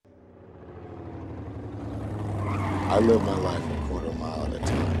I live my life a quarter mile at a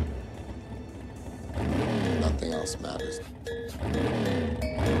time. Nothing else matters.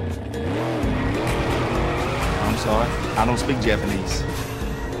 I'm sorry, I don't speak Japanese.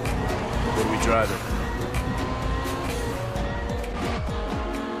 What are we driving?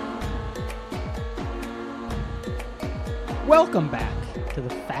 Welcome back to the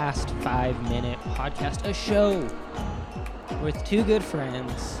Fast 5 Minute Podcast, a show with two good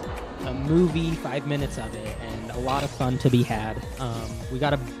friends, a movie, 5 minutes of it, and a lot of fun to be had. We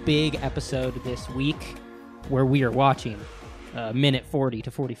got a big episode this week where we are watching minute 40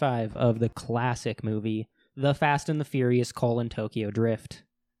 to 45 of the classic movie, The Fast and the Furious: Tokyo Drift.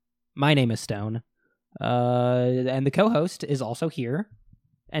 My name is Stone, and the co-host is also here,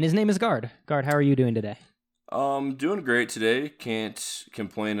 and his name is Guard. Guard, how are you doing today? Doing great today. Can't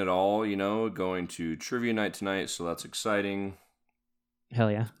complain at all, going to trivia night tonight, so that's exciting.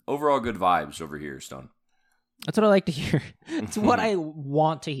 Hell yeah. Overall good vibes over here, Stone. That's what I like to hear. It's what I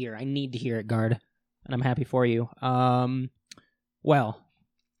want to hear. I need to hear it, Guard, and I'm happy for you. Well,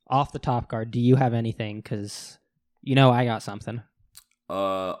 off the top, Guard, do you have anything? Because, I got something.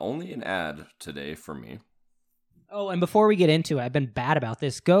 Only an ad today for me. Oh, and before we get into it, I've been bad about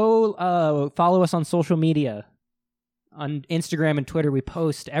this. Go follow us on social media. On Instagram and Twitter, we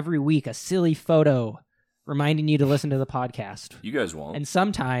post every week a silly photo reminding you to listen to the podcast. You guys won't. And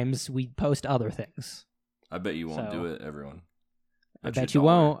sometimes we post other things. I bet you won't do it, everyone. I bet you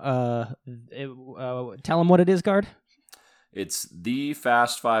won't. Tell them what it is, Guard. It's the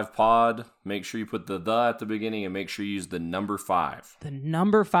Fast 5 Pod. Make sure you put the at the beginning and make sure you use the number 5. The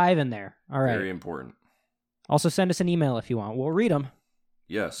number 5 in there. All right. Very important. Also, send us an email if you want. We'll read them.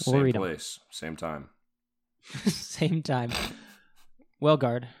 Yes, we'll same place, same time. Same time. Well,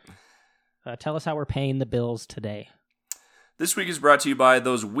 Guard, tell us how we're paying the bills today. This week is brought to you by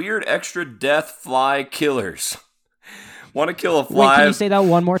those weird extra death fly killers. Want to kill a fly? Wait, can you say that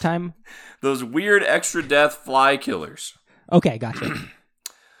one more time? Those weird extra death fly killers. Okay, gotcha.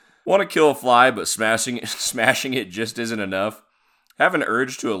 Want to kill a fly, but smashing it just isn't enough? Have an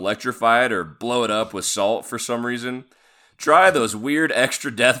urge to electrify it or blow it up with salt for some reason? Try those weird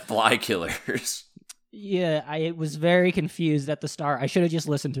extra death fly killers. Yeah, I was very confused at the start. I should have just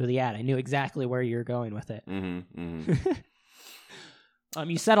listened to the ad. I knew exactly where you were going with it.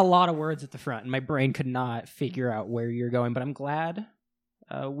 You said a lot of words at the front, and my brain could not figure out where you're going, but I'm glad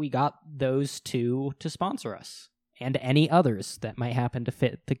we got those two to sponsor us, and any others that might happen to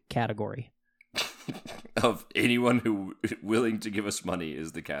fit the category. Of anyone who willing to give us money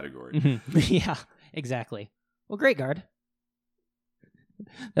is the category. Mm-hmm. Yeah, exactly. Well, great, Guard.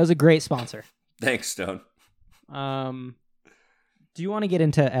 That was a great sponsor. Thanks, Stone. Do you want to get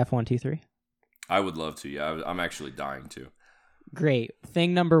into F123? I would love to, yeah. I'm actually dying to. Great.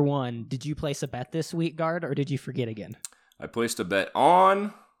 Thing number 1, did you place a bet this week, Guard, or did you forget again? I placed a bet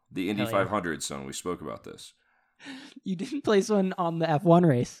on the Indy 500, son. We spoke about this. You didn't place one on the F1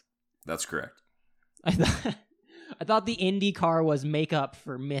 race. That's correct. I thought the Indy car was makeup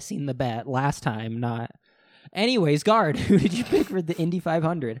for missing the bet last time, not... Anyways, Guard, who did you pick for the Indy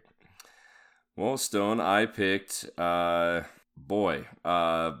 500? Well, Stone, I picked... I'm going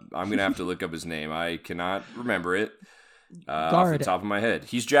to have to look up his name. I cannot remember it off the top of my head.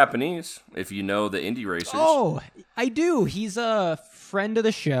 He's Japanese, if you know the Indy racers. Oh, I do. He's a friend of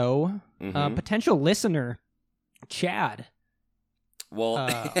the show, potential listener, Chad.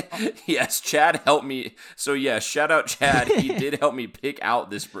 Well, yes, Chad helped me. So, yes, shout out Chad. He did help me pick out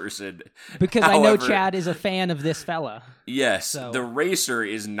this person. Because I know Chad is a fan of this fella. Yes, so. The racer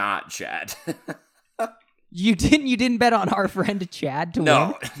is not Chad. You didn't bet on our friend Chad to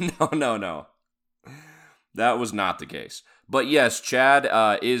win? No. That was not the case. But yes, Chad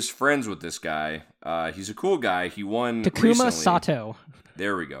is friends with this guy. He's a cool guy. He won Takuma recently. Sato.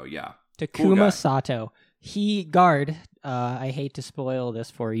 There we go, yeah. Takuma cool Sato. Guard, I hate to spoil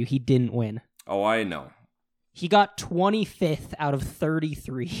this for you, he didn't win. Oh, I know. He got 25th out of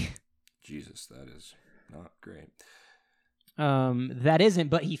 33. Jesus, that is not great. That isn't,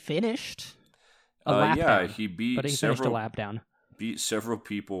 but he finished a lap down. He beat but he finished a lap down. Beat several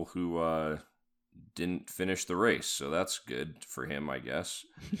people who didn't finish the race, so that's good for him, I guess.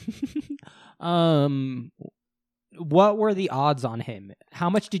 What were the odds on him? How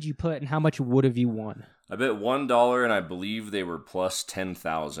much did you put, and how much would have you won? I bet $1, and I believe they were plus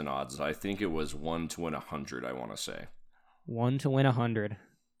 10,000 odds. I think it was 1 to win 100, I want to say. 1 to win 100.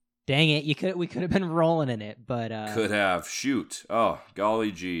 Dang it, we could have been rolling in it, but... Could have. Shoot. Oh,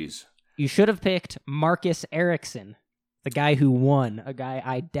 golly geez. You should have picked Marcus Ericsson, the guy who won, a guy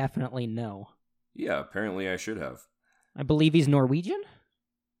I definitely know. Yeah, apparently I should have. I believe he's Norwegian?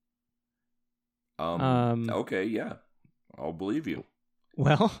 Okay, yeah. I'll believe you.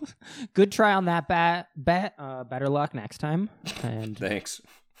 Well, good try on that bet. Better luck next time. And Thanks.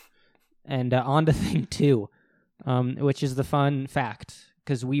 And on to thing 2, which is the fun fact,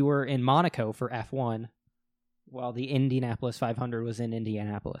 because we were in Monaco for F1, while the Indianapolis 500 was in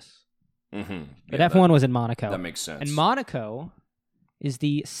Indianapolis. Mm-hmm. But F1 was in Monaco. That makes sense. And Monaco is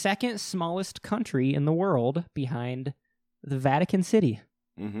the second smallest country in the world behind the Vatican City.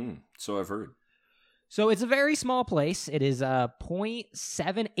 Mm-hmm. So I've heard. So it's a very small place. It is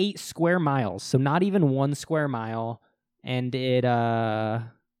 0.78 square miles, so not even 1 square mile, and it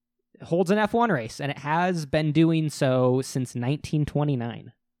holds an F1 race, and it has been doing so since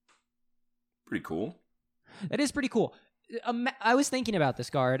 1929. Pretty cool. That is pretty cool. I was thinking about this,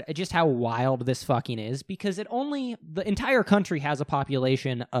 Guard, just how wild this fucking is, because the entire country has a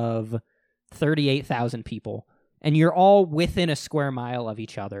population of 38,000 people, and you're all within a square mile of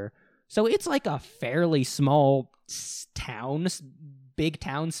each other. So it's like a fairly small town, big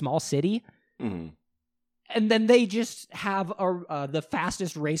town, small city. Mm-hmm. And then they just have the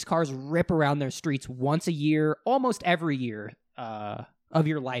fastest race cars rip around their streets once a year, almost every year of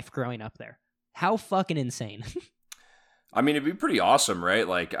your life growing up there. How fucking insane. I mean, it'd be pretty awesome, right?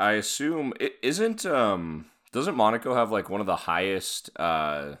 Like, I assume doesn't Monaco have like one of the highest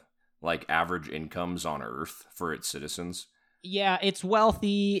like average incomes on Earth for its citizens? Yeah, it's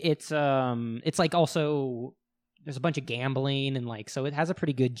wealthy. It's like also there's a bunch of gambling and like so it has a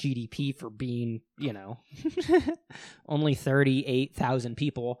pretty good GDP for being, only 38,000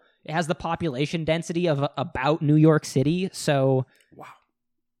 people. It has the population density of about New York City, so wow.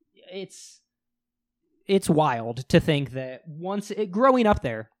 It's wild to think that growing up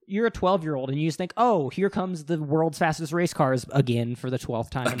there, you're a 12-year-old and you just think, oh, here comes the world's fastest race cars again for the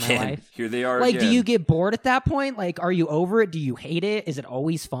 12th time in my life. Here they are like, again. Do you get bored at that point? Like, are you over it? Do you hate it? Is it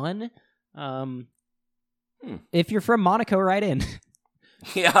always fun? If you're from Monaco, write in.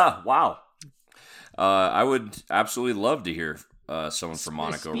 Yeah, wow. I would absolutely love to hear someone from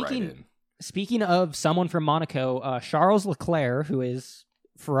Monaco write in. Speaking of someone from Monaco, Charles Leclerc, who is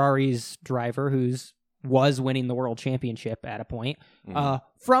Ferrari's driver, was winning the world championship at a point,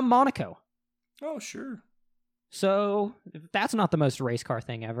 from Monaco. Oh, sure. So that's not the most race car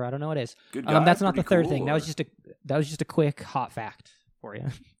thing ever. I don't know what it is. Good guy, that's not the third cool, thing. That was just a quick hot fact for you.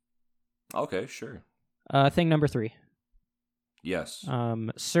 Okay, sure. Thing number 3. Yes.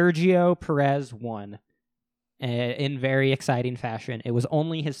 Sergio Perez won in very exciting fashion. It was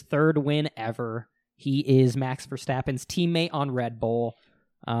only his 3rd win ever. He is Max Verstappen's teammate on Red Bull.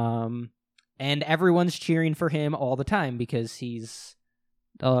 And everyone's cheering for him all the time because he's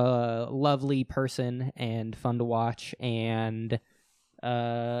a lovely person and fun to watch and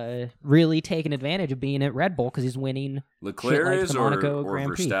really taking advantage of being at Red Bull because he's winning. Leclerc like is the Monaco or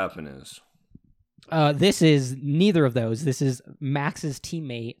Grand Prix. Verstappen is? This is neither of those. This is Max's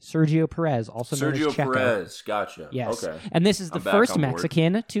teammate, Sergio Perez, also known as Sergio Checo. Perez, gotcha. Yes. Okay. And this is the I'm back first on board.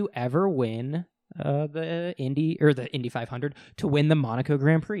 Mexican to ever win the Indy 500 to win the Monaco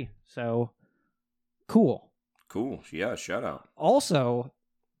Grand Prix. So cool. Yeah, shout out. Also,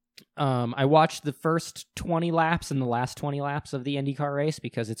 I watched the first 20 laps and the last 20 laps of the IndyCar race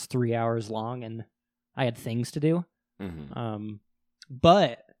because it's 3 hours long and I had things to do. Mm-hmm.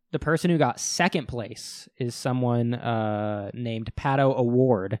 But the person who got second place is someone named Pato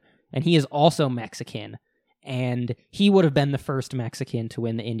Award, and he is also Mexican, and he would have been the first Mexican to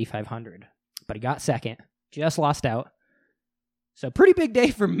win the Indy 500, but he got second, just lost out. So pretty big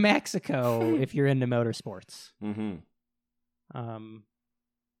day for Mexico if you're into motorsports. Mm-hmm.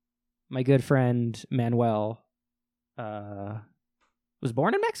 My good friend Manuel was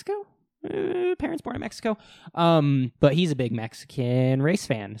born in Mexico. Parents born in Mexico. But he's a big Mexican race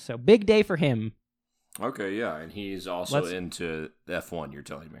fan. So big day for him. Okay, yeah, and he's also into F1, you're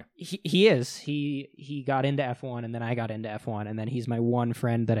telling me. He is. He got into F1, and then I got into F1, and then he's my one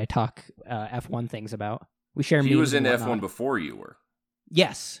friend that I talk F1 things about. We share. He was in F1 before you were.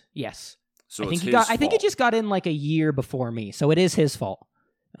 Yes. So I think it's he his I think he just got in like a year before me, so it is his fault.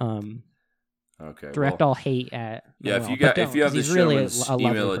 Okay. Direct all hate at. Yeah, Manuel, if you have the really showman's a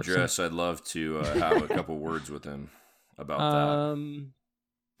email lovely address, person. I'd love to have a couple words with him about that.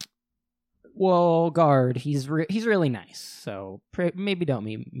 Well, Guard, he's really nice, so maybe don't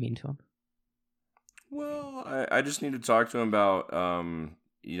be mean to him. Well, I just need to talk to him about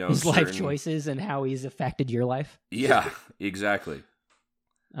his life choices and how he's affected your life. Yeah, exactly.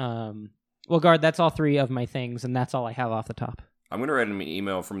 Well, Guard, that's all 3 of my things, and that's all I have off the top. I'm going to write him an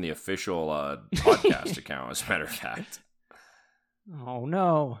email from the official podcast account, as a matter of fact. Oh,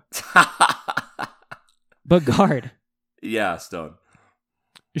 no. But Guard. Yeah, Stone.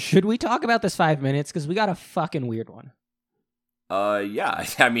 Should we talk about this 5 minutes? Because we got a fucking weird one. Yeah.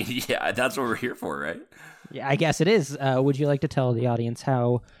 I mean, yeah, that's what we're here for, right? Yeah, I guess it is. Would you like to tell the audience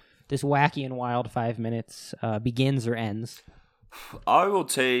how this wacky and wild 5 minutes begins or ends? I will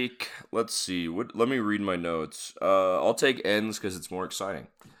take, let's see, let me read my notes. I'll take ends because it's more exciting.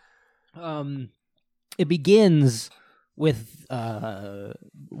 It begins with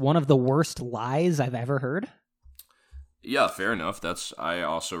one of the worst lies I've ever heard. Yeah, fair enough. I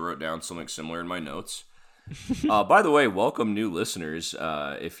also wrote down something similar in my notes. By the way, welcome new listeners.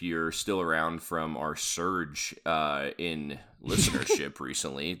 If you're still around from our surge in listenership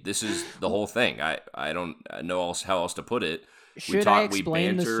recently, this is the whole thing. I don't know how else to put it. Should I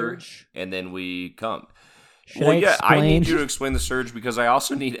explain the surge? And then we come. I need you to explain the surge because I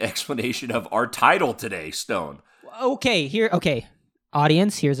also need explanation of our title today, Stone. Okay.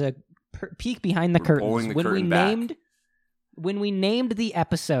 Audience, here's a peek behind the curtains. When we named the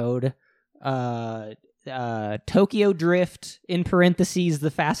episode Tokyo Drift, in parentheses, The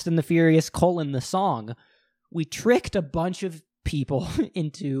Fast and the Furious, the song, we tricked a bunch of people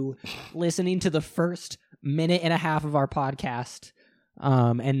into listening to the first minute and a half of our podcast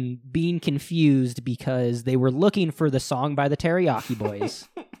and being confused because they were looking for the song by the Teriyaki Boys.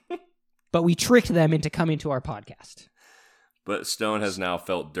 But we tricked them into coming to our podcast. But Stone has now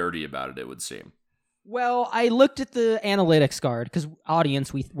felt dirty about it would seem. Well, I looked at the analytics card because,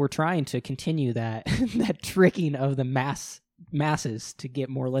 audience, we're trying to continue that that tricking of the masses to get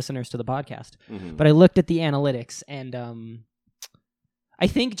more listeners to the podcast. Mm-hmm. But I looked at the analytics, and I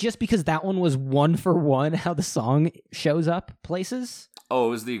think just because that one was 1-for-1 how the song shows up places. Oh, it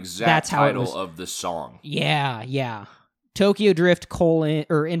was the exact title of the song. Yeah. Tokyo Drift,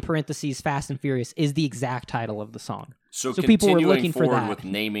 in parentheses, Fast and Furious is the exact title of the song. So people were looking forward for that. With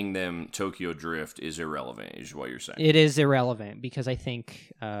naming them Tokyo Drift is irrelevant, is what you're saying. It is irrelevant because I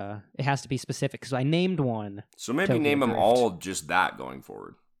think it has to be specific. Because I named one. So maybe Tokyo name Drift. Them all just that going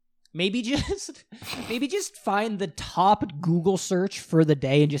forward. Maybe just find the top Google search for the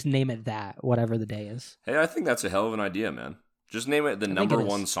day and just name it that, whatever the day is. Hey, I think that's a hell of an idea, man. Just name it the number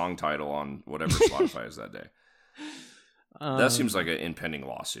one song title on whatever Spotify is that day. That seems like an impending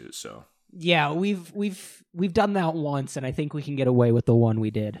lawsuit. So yeah, we've done that once, and I think we can get away with the one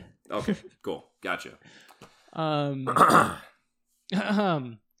we did. Okay, cool, gotcha.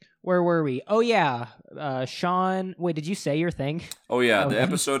 Where were we? Oh yeah, Sean. Wait, did you say your thing? Oh yeah, the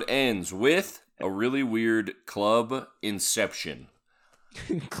episode ends with a really weird club inception.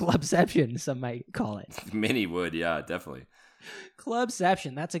 Clubception, some might call it. Many would, yeah, definitely.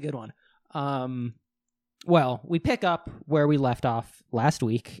 Clubception, that's a good one. Well, we pick up where we left off last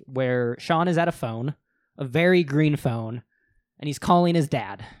week, where Sean is at a phone, a very green phone, and he's calling his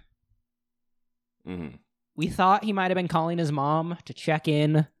dad. Mm-hmm. We thought he might have been calling his mom to check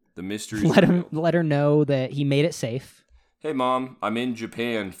in. The mystery. Let her know that he made it safe. Hey, Mom, I'm in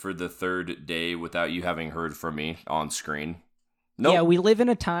Japan for the third day without you having heard from me on screen. Nope. Yeah, we live in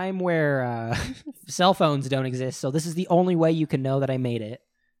a time where cell phones don't exist, so this is the only way you can know that I made it.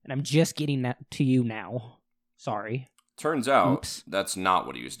 And I'm just getting that to you now. Sorry. Turns out that's not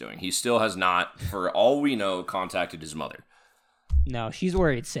what he was doing. He still has not, for all we know, contacted his mother. No, she's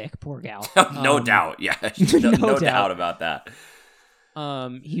worried sick. Poor gal. No doubt. Yeah, no doubt about that.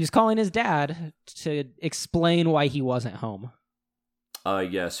 He was calling his dad to explain why he wasn't home.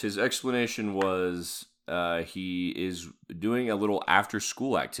 Yes, his explanation was he is doing a little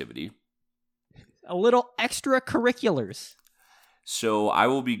after-school activity. A little extracurriculars. So I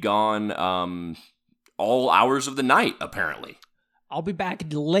will be gone all hours of the night, apparently. I'll be back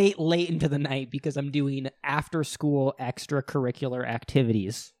late into the night because I'm doing after-school extracurricular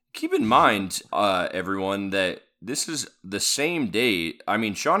activities. Keep in mind, everyone, that this is the same day. I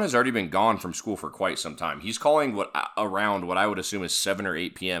mean, Sean has already been gone from school for quite some time. He's calling around what I would assume is 7 or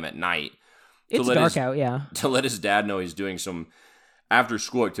 8 p.m. at night. It's dark out, yeah. To let his dad know he's doing some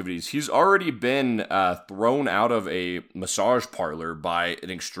after-school activities. He's already been thrown out of a massage parlor by an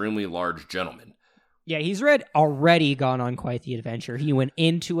extremely large gentleman. Yeah, he's already gone on quite the adventure. He went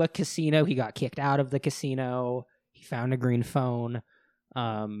into a casino. He got kicked out of the casino. He found a green phone.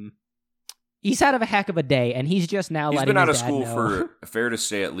 He's had a heck of a day, and he's just now letting his dad know. He's been out of school for, fair to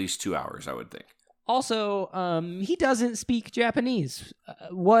say, at least 2 hours, I would think. Also, he doesn't speak Japanese.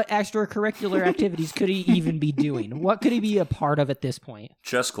 What extracurricular activities could he even be doing? What could he be a part of at this point?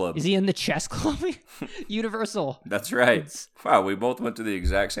 Chess club. Is he in the chess club? Universal. That's right. Wow, we both went to the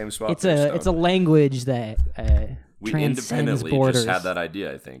exact same spot. It's a language that we transcends independently borders. Just had that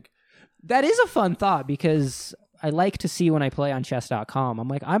idea, I think. That is a fun thought because I like to see when I play on chess.com. I'm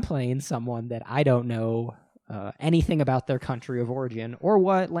like, I'm playing someone that I don't know anything about their country of origin or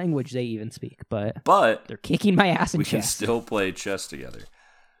what language they even speak. But they're kicking my ass in chess. We can still play chess together.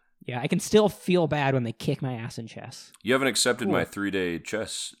 Yeah, I can still feel bad when they kick my ass in chess. You haven't accepted my 3-day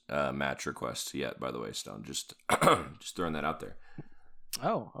chess match request yet, by the way, Stone. Just throwing that out there.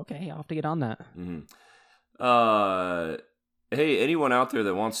 Oh, okay. I'll have to get on that. Mm-hmm. Hey, anyone out there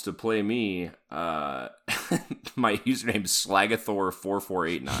that wants to play me, my username is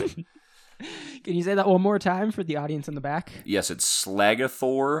Slagathor4489. Can you say that one more time for the audience in the back? Yes, it's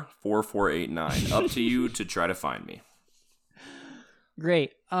Slagathor4489. Up to you to try to find me.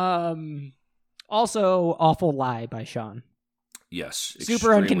 Great. Also, awful lie by Sean. Yes,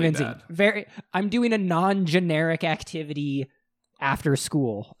 super unconvincing. Bad. I'm doing a non-generic activity after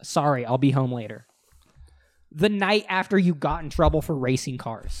school. Sorry, I'll be home later. The night after you got in trouble for racing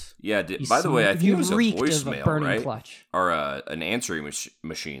cars. Yeah. By the way, I think it was a voicemail, right? Clutch. Or an answering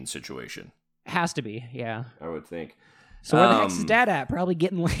machine situation. Has to be, yeah. I would think. So where the heck's his dad at? Probably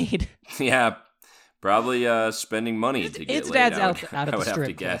getting laid. Yeah, probably spending money to get laid. Dad's out of the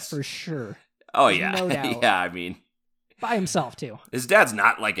strip club, for sure. Oh, There's yeah. No doubt. Yeah, I mean. By himself, too. His dad's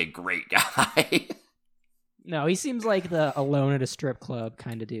not like a great guy. No, he seems like the alone at a strip club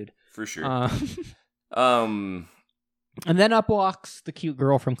kind of dude. For sure. And then up walks the cute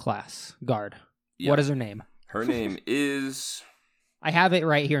girl from class, Guard. Yep. What is her name? Her name is... I have it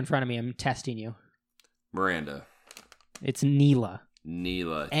right here in front of me. I'm testing you. Miranda. It's Neela.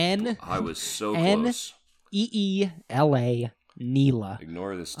 I was so close. Neela. Neela.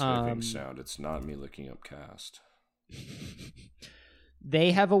 Ignore this typing sound. It's not me looking up cast.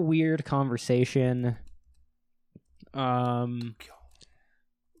 They have a weird conversation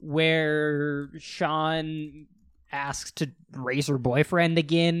where Sean asks to race her boyfriend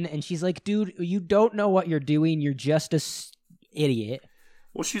again, and she's like, dude, you don't know what you're doing. You're just a idiot.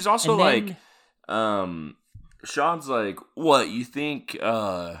 Well, she's also like, Sean's like, what, you think,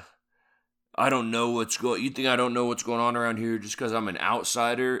 I don't know you think I don't know what's going on around here just because I'm an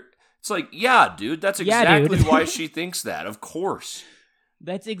outsider? It's like, yeah, dude, that's exactly why she thinks that, of course.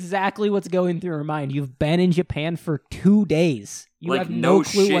 That's exactly what's going through her mind. You've been in Japan for 2 days. You have no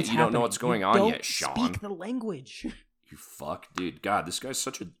clue shit, what's happening. You don't know what's going on yet, Sean. Speak the language. You fuck, dude. God, this guy's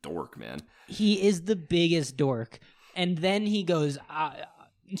such a dork, man. He is the biggest dork. And then he goes,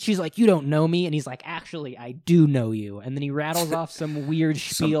 she's like, you don't know me. And he's like, actually, I do know you. And then he rattles off some weird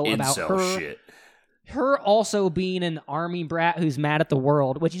spiel about her. Shit. Her also being an army brat who's mad at the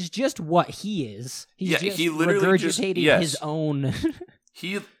world, which is just what he is. He's he literally regurgitating his own...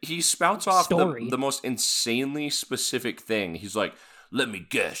 He spouts off story. The most insanely specific thing. He's like, let me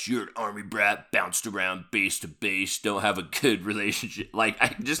guess, you're an army brat, bounced around base to base, don't have a good relationship.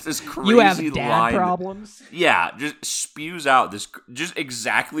 Like, just this crazy line. You have dad problems? Yeah, just spews out this, just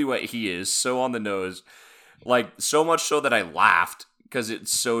exactly what he is, so on the nose. Like, so much so that I laughed, because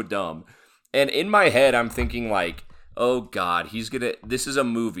it's so dumb. And in my head, I'm thinking like, oh God, this is a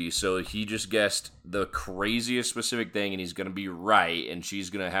movie, so he just guessed the craziest specific thing and he's going to be right and she's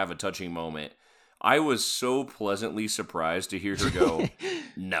going to have a touching moment. I was so pleasantly surprised to hear her go,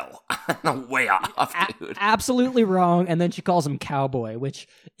 no, way off, dude. Absolutely wrong. And then she calls him cowboy, which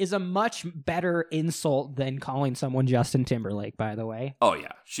is a much better insult than calling someone Justin Timberlake, by the way. Oh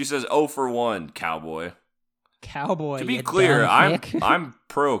yeah. She says, 0 for 1, cowboy. Cowboy. To be clear, I'm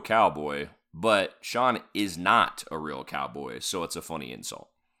pro cowboy. But Sean is not a real cowboy, so it's a funny insult.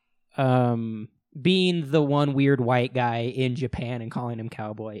 Being the one weird white guy in Japan and calling him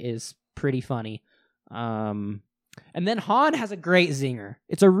cowboy is pretty funny. And then Han has a great zinger.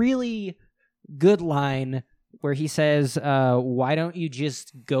 It's a really good line where he says, why don't you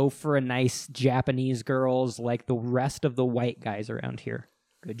just go for a nice Japanese girls like the rest of the white guys around here?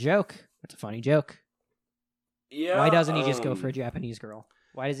 Good joke. That's a funny joke. Yeah. Why doesn't he just go for a Japanese girl?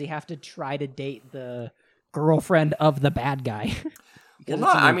 Why does he have to try to date the girlfriend of the bad guy? Well,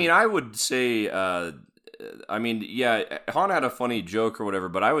 I would say, Han had a funny joke or whatever,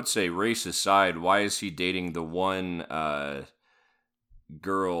 but I would say, race aside, why is he dating the one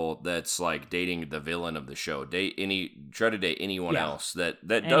girl that's like dating the villain of the show? Try to date anyone else that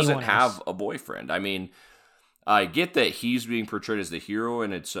doesn't have a boyfriend. I mean, I get that he's being portrayed as the hero,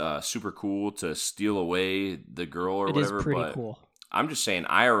 and it's super cool to steal away the girl or whatever. It is pretty cool. I'm just saying,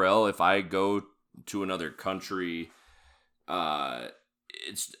 IRL, if I go to another country,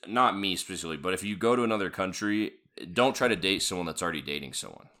 it's not me specifically, but if you go to another country, don't try to date someone that's already dating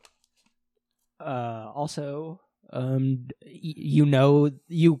someone. Also,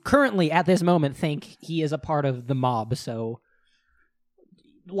 you currently at this moment think he is a part of the mob, so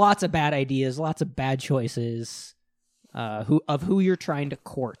lots of bad ideas, lots of bad choices, who you're trying to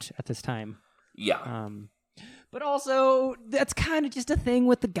court at this time. Yeah. But also, that's kind of just a thing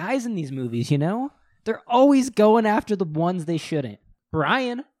with the guys in these movies, you know? They're always going after the ones they shouldn't.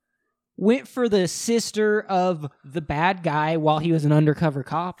 Brian went for the sister of the bad guy while he was an undercover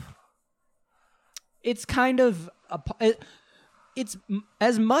cop. It's kind of... It's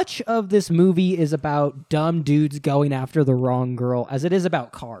as much of this movie is about dumb dudes going after the wrong girl as it is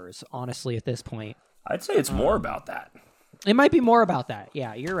about cars, honestly, at this point. I'd say it's more about that. It might be more about that.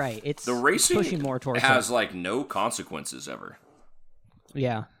 Yeah, you're right. It's the racing pushing more towards has it. like no consequences ever.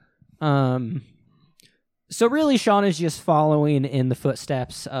 Yeah. So really, Sean is just following in the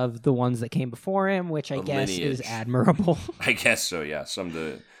footsteps of the ones that came before him, which I guess is admirable. I guess so, yeah. Something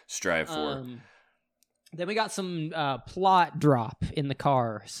to strive for. Then we got some plot drop in the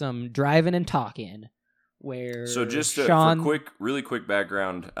car, some driving and talking, where So just Sean... for really quick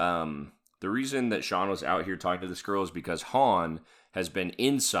background, the reason that Sean was out here talking to this girl is because Han has been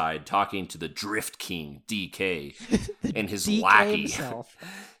inside talking to the Drift King, DK, and his DK lackey. himself.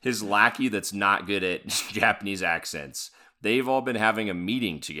 His lackey that's not good at Japanese accents. They've all been having a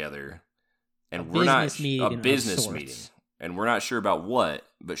meeting together, and a business meeting. And we're not sure about what,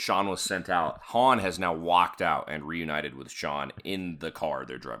 but Sean was sent out. Han has now walked out and reunited with Sean in the car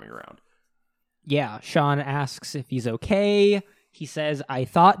they're driving around. Yeah, Sean asks if he's okay. He says, I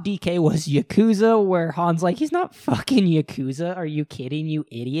thought DK was Yakuza, where Han's like, he's not fucking Yakuza. Are you kidding, you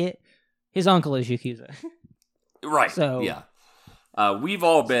idiot? His uncle is Yakuza. Right, so, yeah. We've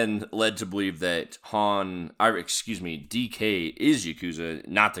all been led to believe that DK is Yakuza.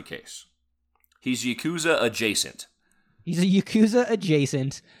 Not the case. He's Yakuza adjacent. He's a Yakuza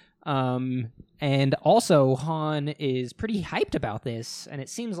adjacent, and also Han is pretty hyped about this, and it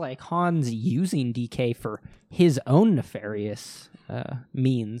seems like Han's using DK for his own nefarious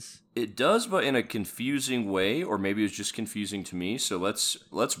means. It does, but in a confusing way, or maybe it was just confusing to me. So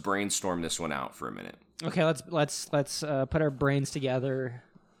let's brainstorm this one out for a minute. Okay, let's put our brains together.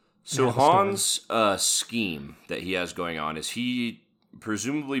 So Han's scheme that he has going on is he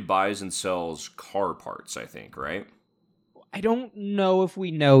presumably buys and sells car parts, I think, right? I don't know if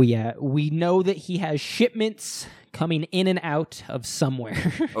we know yet. We know that he has shipments coming in and out of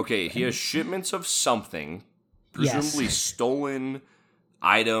somewhere. Okay, he has shipments of something, presumably stolen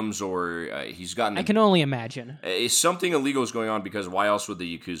items, or he's gotten... I can only imagine. Something illegal is going on, because why else would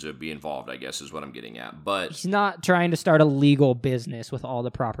the Yakuza be involved, I guess, is what I'm getting at. But he's not trying to start a legal business with all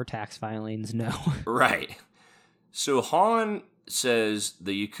the proper tax filings, no. Right. So Han says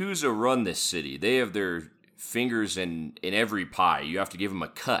the Yakuza run this city. They have their fingers in every pie. You have to give them a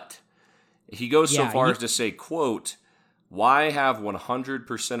cut. He goes so far as to say, quote, why have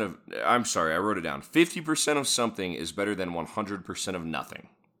 100% of... I'm sorry, I wrote it down. 50% of something is better than 100% of nothing.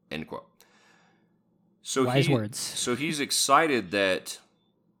 End quote. So Wise words. So he's excited that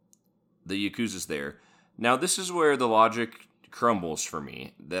the Yakuza's there. Now, this is where the logic crumbles for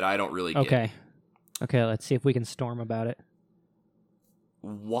me, that I don't really get. Okay, let's see if we can storm about it.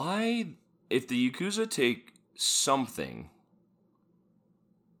 Why, if the Yakuza take something...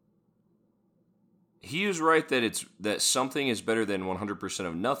 He is right that something is better than 100%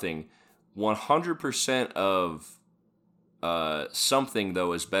 of nothing. 100% of something,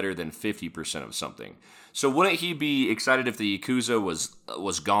 though, is better than 50% of something. So wouldn't he be excited if the Yakuza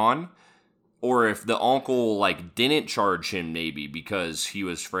was gone? Or if the uncle didn't charge him, maybe, because he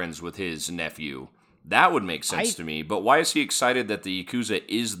was friends with his nephew? That would make sense to me. But why is he excited that the Yakuza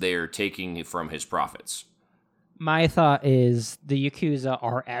is there taking from his profits? My thought is the Yakuza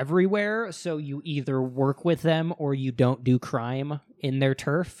are everywhere, so you either work with them or you don't do crime in their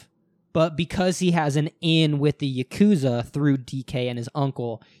turf. But because he has an in with the Yakuza through DK and his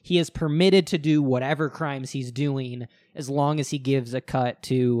uncle, he is permitted to do whatever crimes he's doing as long as he gives a cut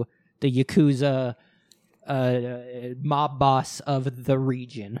to the Yakuza mob boss of the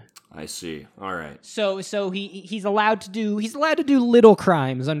region. I see. All right. So he's allowed to do little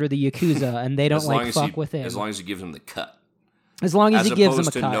crimes under the Yakuza, and they don't fuck with him. As long as he gives him the cut. As long as he gives him a cut.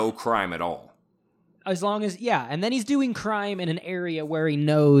 As opposed to no crime at all. As long as and then he's doing crime in an area where he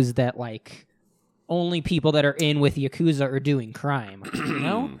knows that only people that are in with Yakuza are doing crime. You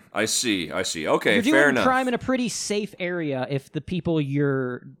know? I see. Okay, you're fair enough. Doing crime in a pretty safe area if the people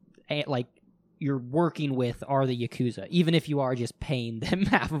you're working with are the Yakuza, even if you are just paying them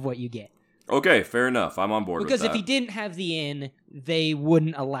half of what you get. Okay, fair enough. I'm on board with that. Because if he didn't have the in, they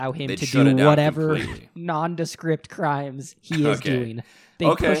wouldn't allow him to do whatever nondescript crimes he is doing.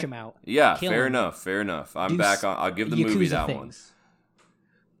 They'd push him out. Yeah, fair enough. I'm back on. I'll give the movie that things.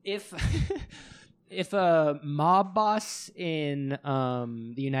 One. If a mob boss in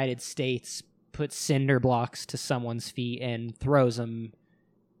the United States puts cinder blocks to someone's feet and throws them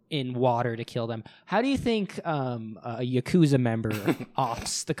in water to kill them. How do you think a Yakuza member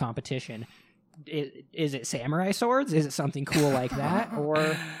offs the competition? Is it samurai swords? Is it something cool like that,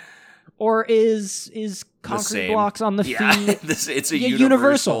 or is concrete blocks on the feet? It's a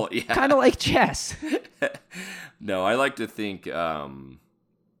universal, kind of like chess. No, I like to think.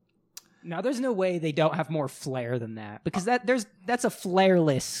 Now, there's no way they don't have more flair than that, because that's a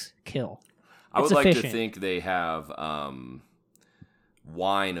flairless kill. I would like to think they have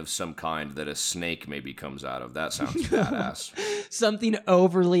wine of some kind that a snake maybe comes out of. That sounds badass. Something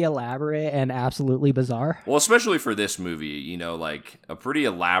overly elaborate and absolutely bizarre. Well, especially for this movie, like a pretty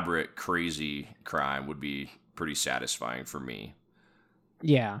elaborate, crazy crime would be pretty satisfying for me.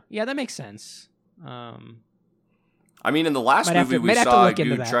 Yeah, that makes sense. I mean, in the last movie we saw a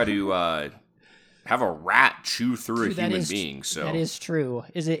dude try to have a rat chew through a human being. So that is true.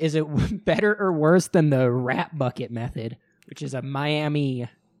 Is it better or worse than the rat bucket method, which is a Miami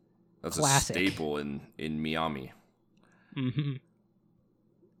classic? A staple in Miami. Mm-hmm.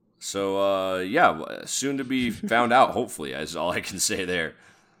 So soon to be found out. Hopefully, is all I can say there.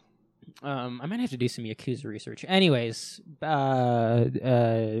 I might have to do some Yakuza research. Anyways,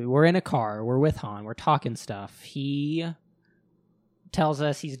 we're in a car. We're with Han. We're talking stuff. He tells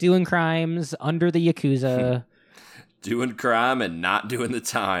us he's doing crimes under the Yakuza. Doing crime and not doing the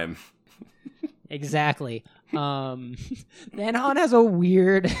time. Exactly. Then Han has a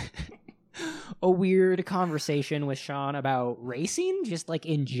weird conversation with Sean about racing, just like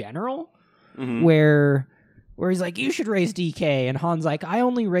in general, where he's like, you should race DK, and Han's like, I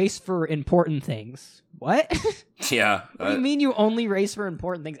only race for important things. What? Yeah. What do you mean you only race for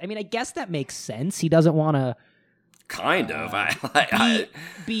important things? I mean, I guess that makes sense. He doesn't want to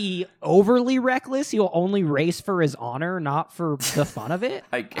be overly reckless. He'll only race for his honor, not for the fun of it.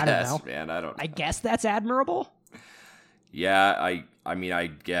 I guess, I don't know. Man, I don't know. I guess that's admirable. Yeah, I mean, I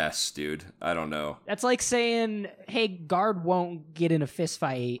guess, dude. I don't know. That's like saying, hey, guard won't get in a fist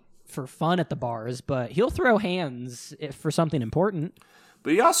fight for fun at the bars, but he'll throw hands for something important.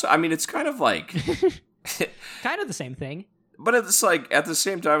 But he also, I mean, it's kind of like kind of the same thing. But it's like at the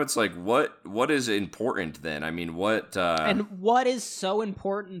same time, it's like what is important then? I mean, what and what is so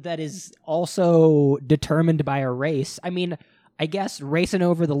important that is also determined by a race? I mean, I guess racing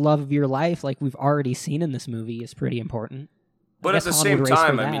over the love of your life, like we've already seen in this movie, is pretty important. But at the same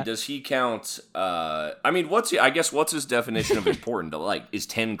time, I mean, does he count? I mean, what's his definition of important? Like, is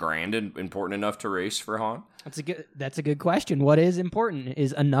 10 grand important enough to race for Han? That's a good question. What is important?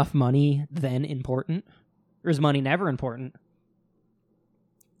 Is enough money then important, or is money never important?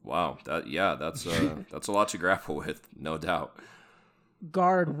 Wow, that's a lot to grapple with, no doubt.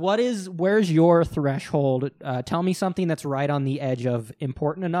 Guard, where's your threshold? Tell me something that's right on the edge of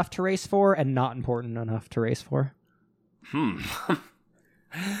important enough to race for and not important enough to race for.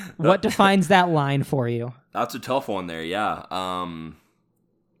 What defines that line for you? That's a tough one there, yeah.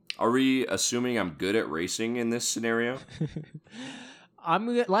 Are we assuming I'm good at racing in this scenario?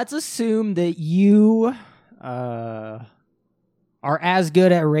 Let's assume that you are as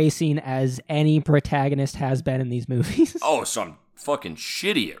good at racing as any protagonist has been in these movies. Oh, so I'm fucking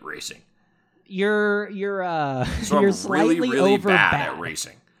shitty at racing. You're so you're I'm slightly really over bad at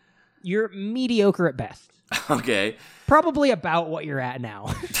racing. You're mediocre at best. Okay. Probably about what you're at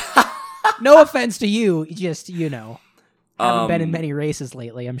now. No offense to you, just haven't been in many races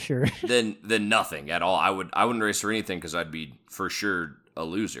lately, I'm sure. Then nothing at all. I wouldn't race for anything because I'd be for sure a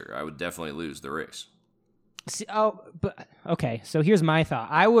loser. I would definitely lose the race. But okay. So here's my thought.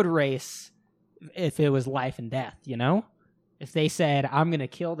 I would race if it was life and death. If they said I'm gonna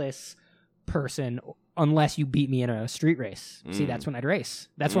kill this person unless you beat me in a street race. See, that's when I'd race.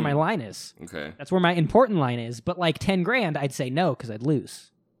 That's where my line is. Okay. That's where my important line is. But like 10 grand, I'd say no because I'd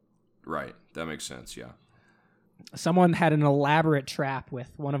lose. Right. That makes sense. Yeah. Someone had an elaborate trap with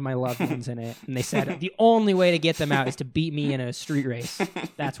one of my loved ones in it, and they said the only way to get them out is to beat me in a street race.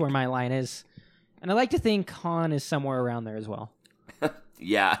 That's where my line is. And I like to think Han is somewhere around there as well.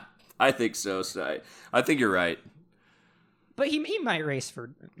 Yeah, I think so. I think you're right. But he might race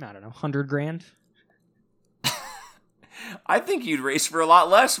for, I don't know, 100 grand. I think he'd race for a lot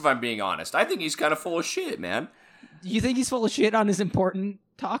less, if I'm being honest. I think he's kind of full of shit, man. You think he's full of shit on his important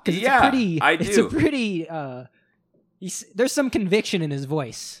talk? Yeah, I do. It's a pretty, there's some conviction in his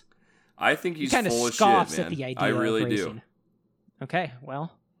voice. I think he's full of shit, man. At the idea I really of racing. do. Okay,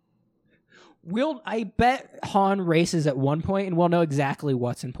 well, I bet Han races at one point, and we'll know exactly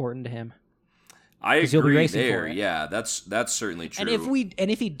what's important to him. I agree there. Yeah, that's certainly true. And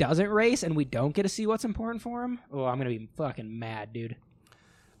if he doesn't race and we don't get to see what's important for him, I'm gonna be fucking mad, dude.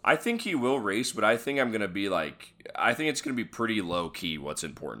 I think he will race, but I think I'm going to be I think it's going to be pretty low-key what's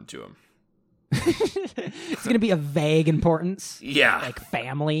important to him. It's going to be a vague importance. Yeah. Like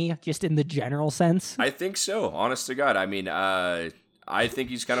family, just in the general sense. I think so, honest to God. I mean, I think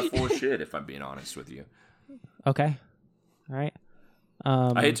he's kind of full of shit, if I'm being honest with you. Okay. All right.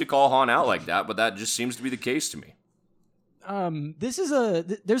 I hate to call Han out like that, but that just seems to be the case to me. This is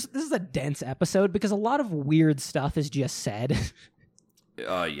a dense episode because a lot of weird stuff is just said.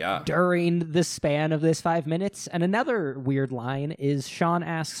 Yeah. During the span of this 5 minutes. And another weird line is Sean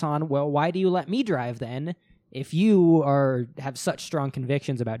asks Han, well, why do you let me drive then if you have such strong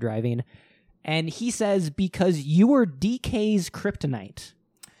convictions about driving? And he says, because you were DK's kryptonite.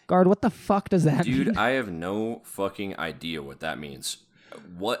 Guard, what the fuck does that mean? Dude, I have no fucking idea what that means.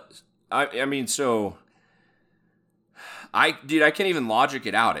 What? I mean, so... I can't even logic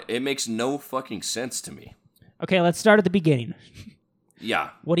it out. It makes no fucking sense to me. Okay, let's start at the beginning. Yeah.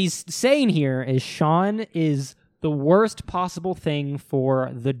 What he's saying here is Sean is the worst possible thing for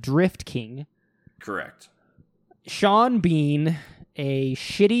the Drift King. Correct. Sean being a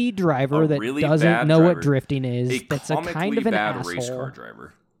shitty driver that really doesn't know driver. what drifting is. That's a kind of an bad asshole. race car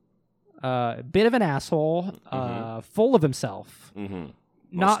driver. A bit of an asshole. Full of himself. Mm-hmm.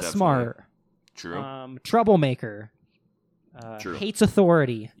 Not smart. True. Troublemaker. True. Hates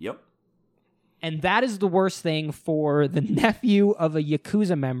authority. Yep. And that is the worst thing for the nephew of a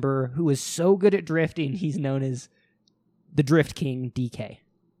Yakuza member who is so good at drifting, he's known as the Drift King DK.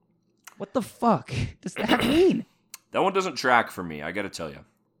 What the fuck does that mean? That one doesn't track for me, I gotta tell you.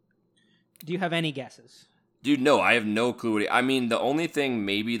 Do you have any guesses? Dude, no, I have no clue. I mean, the only thing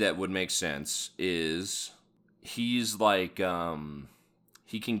maybe that would make sense is he's like,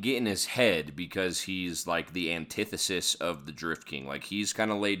 he can get in his head because he's like the antithesis of the Drift King. Like, he's kind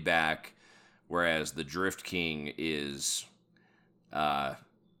of laid back, whereas the Drift King is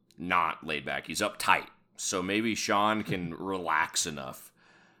not laid back. He's uptight. So maybe Sean can relax enough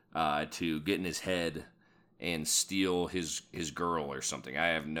to get in his head and steal his girl or something. I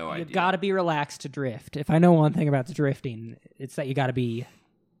have no idea. You gotta be relaxed to drift. If I know one thing about the drifting, it's that you gotta be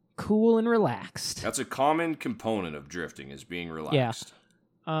cool and relaxed. That's a common component of drifting, is being relaxed.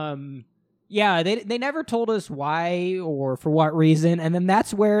 Yeah, they never told us why or for what reason, and then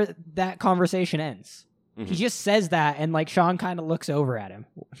that's where that conversation ends. Mm-hmm. He just says that, and like Sean kind of looks over at him.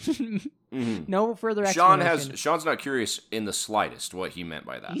 Mm-hmm. No further explanation. Sean's not curious in the slightest what he meant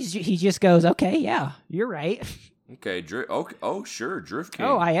by that. He just goes, "Okay, yeah, you're right." Okay, sure, Drift King.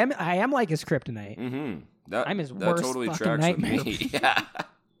 Oh, I am like his kryptonite. Mm-hmm. I'm his worst totally fucking nightmare. with me. Yeah.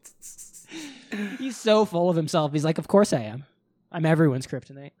 He's so full of himself. He's like, "Of course I am. I'm everyone's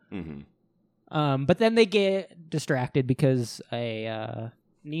kryptonite." Mm-hmm. But then they get distracted because a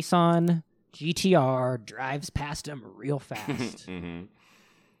Nissan GTR drives past him real fast. Mm-hmm.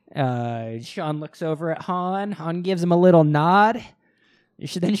 Sean looks over at Han. Han gives him a little nod.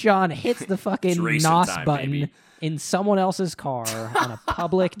 Then Sean hits the fucking NOS button baby. In someone else's car on a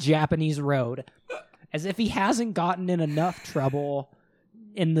public Japanese road, as if he hasn't gotten in enough trouble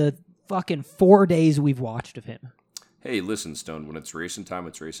in the fucking 4 days we've watched of him. Hey, listen, Stone, when it's racing time,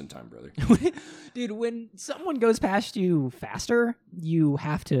 brother. Dude, when someone goes past you faster, you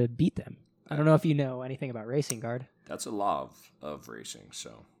have to beat them. I don't know if you know anything about racing, Guard. That's a law of racing,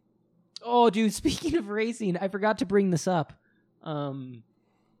 so. Oh, dude, speaking of racing, I forgot to bring this up. The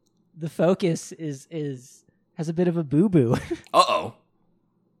Focus has a bit of a boo-boo. Uh-oh.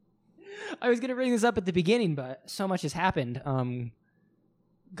 I was going to bring this up at the beginning, but so much has happened.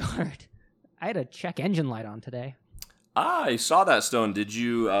 Guard, I had a check engine light on today. I saw that, Stone. Did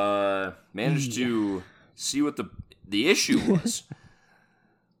you manage to see what the issue was?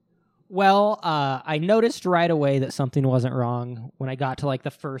 Well, I noticed right away that something wasn't wrong when I got to like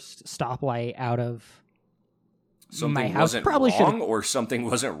the first stoplight out of my house. Wasn't Probably wrong, or something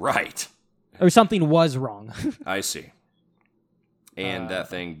wasn't right. Or something was wrong. I see. And that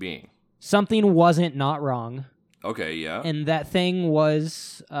thing being? Something wasn't not wrong. Okay, yeah. And that thing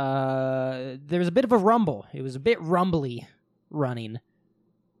was, there was a bit of a rumble. It was a bit rumbly running.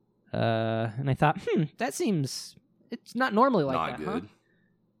 And I thought, that seems, it's not normally like not that, good. Huh?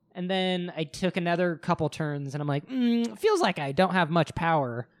 And then I took another couple turns, and I'm like, feels like I don't have much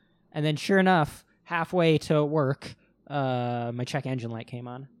power. And then sure enough, halfway to work, my check engine light came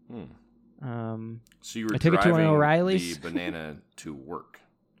on. So you were I took it to an O'Reilly's. The banana to work.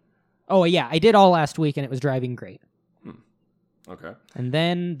 Oh, yeah, I did all last week, and it was driving great. Okay. And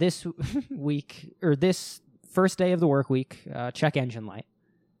then this week, or this first day of the work week, check engine light.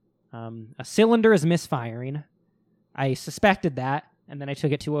 A cylinder is misfiring. I suspected that, and then I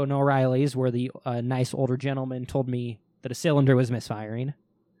took it to an O'Reilly's where the nice older gentleman told me that a cylinder was misfiring.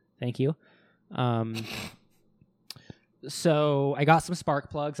 Thank you. So I got some spark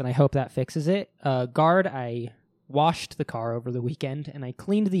plugs, and I hope that fixes it. Guard, I washed the car over the weekend, and I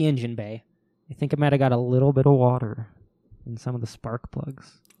cleaned the engine bay. I think I might have got a little bit of water in some of the spark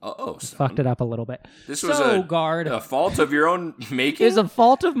plugs. Fucked it up a little bit. This was a fault of your own making? It was a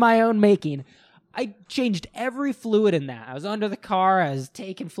fault of my own making. I changed every fluid in that. I was under the car. I was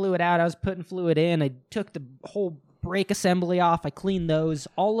taking fluid out. I was putting fluid in. I took the whole brake assembly off. I cleaned those.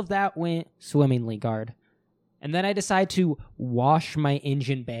 All of that went swimmingly, Guard. And then I decide to wash my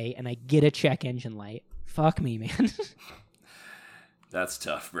engine bay, and I get a check engine light. Fuck me, man. That's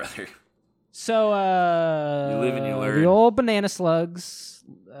tough, brother. So, you live and you learn. The old banana slugs,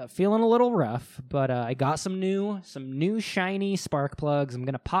 feeling a little rough, but I got some new shiny spark plugs. I'm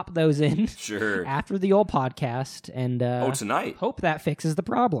gonna pop those in sure after the old podcast, and tonight. Hope that fixes the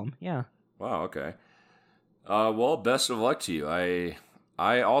problem. Yeah. Wow. Okay. Well, best of luck to you.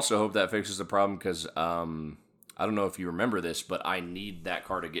 I also hope that fixes the problem because I don't know if you remember this, but I need that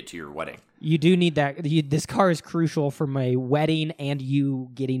car to get to your wedding. You do need that. This car is crucial for my wedding and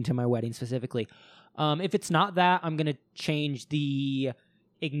you getting to my wedding specifically. If it's not that, I'm going to change the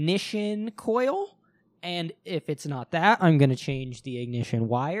ignition coil. And if it's not that, I'm going to change the ignition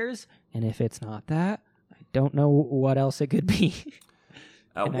wires. And if it's not that, I don't know what else it could be.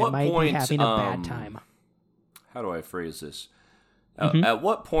 At what point, be having a bad time. How do I phrase this? Mm-hmm. At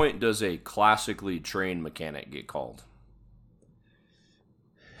what point does a classically trained mechanic get called?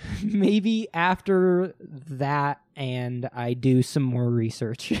 Maybe after that, and I do some more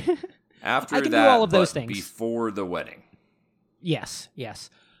research. After I can that, do all of those things before the wedding. Yes.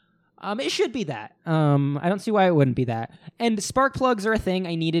 It should be that. I don't see why it wouldn't be that. And spark plugs are a thing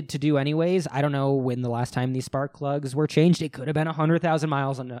I needed to do anyways. I don't know when the last time these spark plugs were changed. It could have been 100,000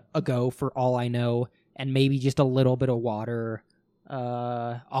 miles ago for all I know, and maybe just a little bit of water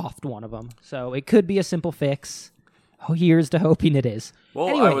offed one of them. So it could be a simple fix. Oh, here's to hoping it is. Well,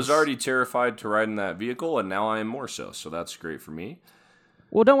 Anyways, I was already terrified to ride in that vehicle, and now I am more so that's great for me.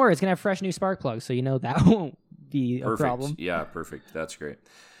 Well, don't worry. It's going to have fresh new spark plugs, so you know that won't be a problem. Yeah, perfect. That's great.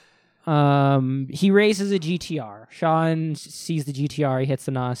 He races a GTR. Sean sees the GTR. He hits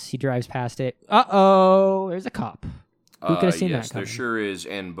the NOS. He drives past it. Uh-oh. There's a cop. Who could have seen that coming? Yes, there sure is.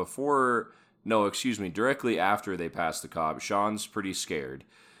 And directly after they pass the cop, Sean's pretty scared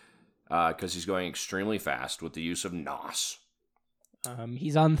because he's going extremely fast with the use of NOS.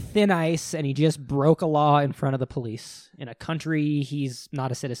 He's on thin ice, and he just broke a law in front of the police in a country he's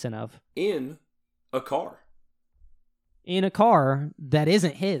not a citizen of. In a car. In a car that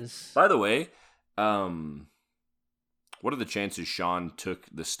isn't his. By the way, what are the chances Sean took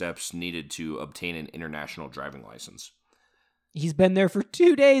the steps needed to obtain an international driving license? He's been there for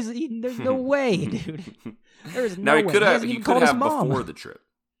 2 days. There's no way, dude. There's no way. He could have before the trip.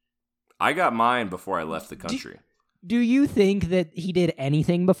 I got mine before I left the country. Do you think that he did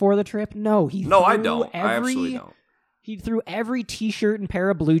anything before the trip? No, I don't. I absolutely don't. He threw every t-shirt and pair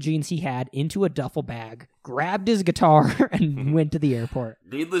of blue jeans he had into a duffel bag, grabbed his guitar, and went to the airport.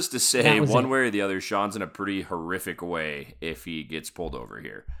 Needless to say, one way or the other, Sean's in a pretty horrific way if he gets pulled over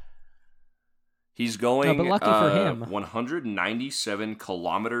here. He's going but lucky for him. 197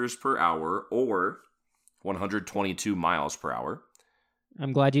 kilometers per hour or 122 miles per hour.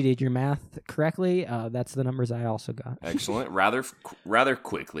 I'm glad you did your math correctly. That's the numbers I also got. Excellent. Rather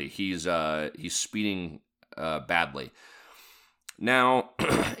quickly. He's speeding badly. Now,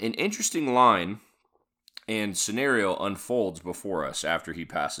 an interesting line and scenario unfolds before us after he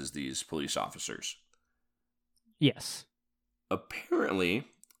passes these police officers. Yes. Apparently,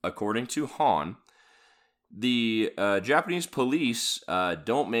 according to Han, the Japanese police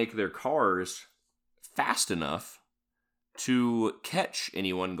don't make their cars fast enough to catch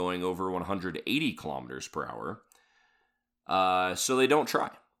anyone going over 180 kilometers per hour, so they don't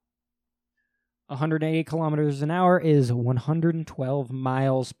try. 180 kilometers an hour is 112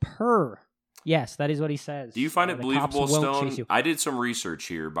 miles per. Yes, that is what he says. Do you find it believable, Stone? I did some research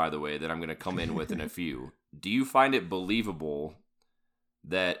here, by the way, that I'm going to come in with in a few. Do you find it believable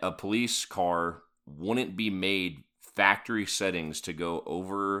that a police car wouldn't be made factory settings to go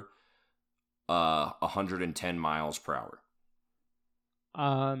over 110 miles per hour?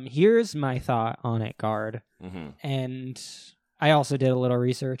 Here's my thought on it, Guard. Mm-hmm. And I also did a little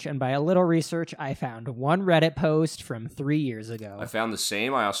research, and by a little research, I found one Reddit post from 3 years ago. I found the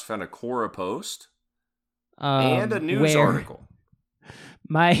same. I also found a Quora post and a news article.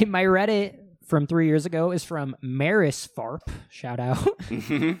 My Reddit from 3 years ago is from Maris Farp. Shout out.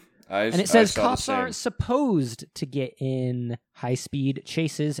 And it says cops aren't supposed to get in high-speed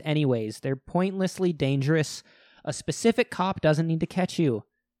chases anyways. They're pointlessly dangerous. A specific cop doesn't need to catch you.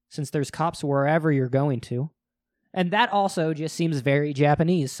 since there's cops wherever you're going to. And that also just seems very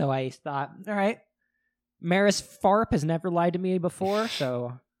Japanese. So I thought, all right, Maris Farp has never lied to me before,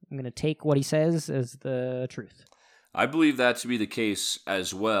 so I'm going to take what he says as the truth. I believe that to be the case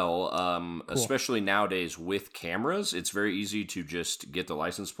as well, Cool. especially nowadays with cameras. It's very easy to just get the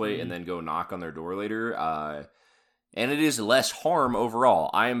license plate and then go knock on their door later. And it is less harm overall.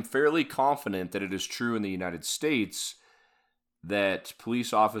 I am fairly confident that it is true in the United States that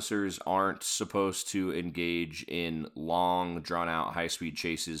police officers aren't supposed to engage in long, drawn-out, high-speed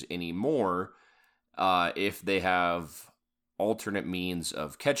chases anymore if they have alternate means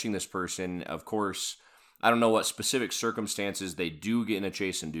of catching this person. Of course, I don't know what specific circumstances they do get in a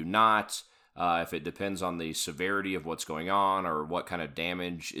chase and do not, if it depends on the severity of what's going on or what kind of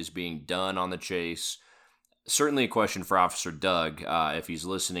damage is being done on the chase. Certainly a question for Officer Doug. If he's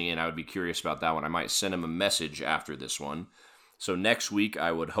listening in, I would be curious about that one. I might send him a message after this one. So next week,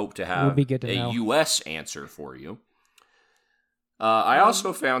 I would hope to have a U.S. answer for you. I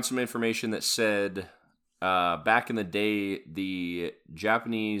also found some information that said back in the day, the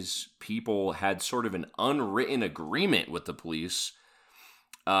Japanese people had sort of an unwritten agreement with the police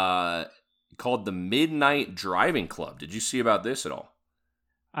called the Midnight Driving Club. Did you see about this at all?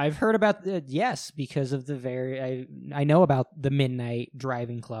 I've heard about yes, because of I know about the Midnight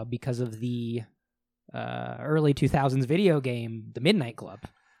Driving Club because of the early 2000s video game, The Midnight Club.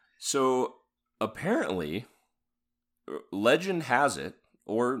 So apparently, legend has it,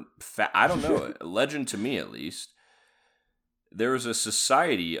 or I don't know, legend to me at least, there was a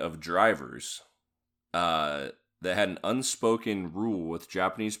society of drivers that had an unspoken rule with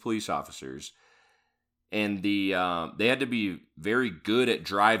Japanese police officers, and they had to be very good at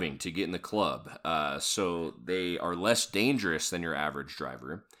driving to get in the club, so they are less dangerous than your average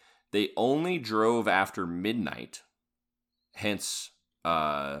driver. They only drove after midnight, hence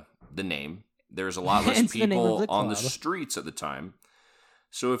the name. There's a lot less people on the streets at the time.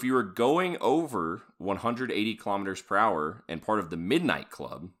 So if you were going over 180 kilometers per hour and part of the Midnight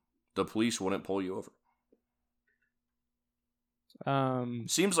Club, the police wouldn't pull you over.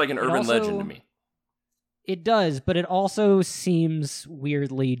 Seems like an urban legend to me. It does, but it also seems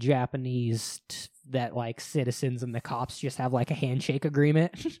weirdly Japanese that like citizens and the cops just have like a handshake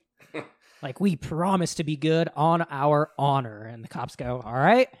agreement. Like, we promise to be good on our honor. And the cops go, all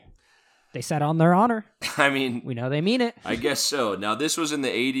right. They said on their honor. I mean, we know they mean it. I guess so. Now, this was in the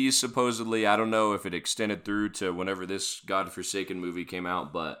 80s, supposedly. I don't know if it extended through to whenever this godforsaken movie came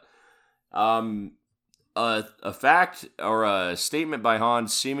out, but a fact or a statement by Han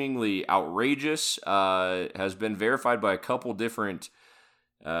seemingly outrageous has been verified by a couple different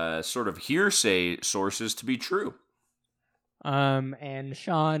sort of hearsay sources to be true. And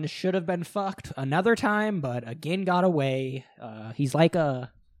Sean should have been fucked another time, but again got away. He's like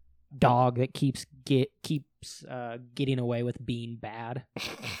a dog that keeps getting away with being bad.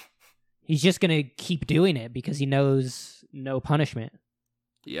 He's just gonna keep doing it because he knows no punishment.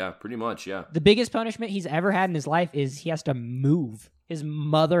 Yeah, pretty much, yeah. The biggest punishment he's ever had in his life is he has to move. His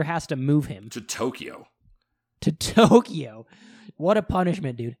mother has to move him. To Tokyo. What a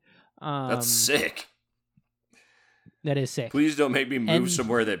punishment, dude. That's sick. That is sick. Please don't make me move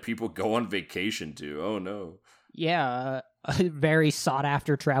somewhere that people go on vacation to. Oh, no. Yeah, a very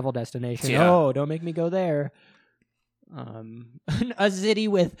sought-after travel destination. Yeah. Oh, don't make me go there. A city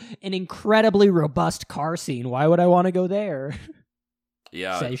with an incredibly robust car scene. Why would I want to go there?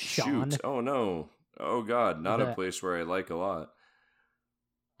 Yeah, says Sean. Shoot. Oh, no. Oh, God. Not a place where I like a lot.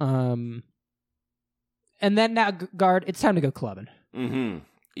 And then now, Guard, it's time to go clubbing. Mm-hmm.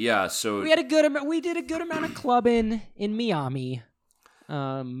 Yeah, so... We did a good amount of clubbing in Miami.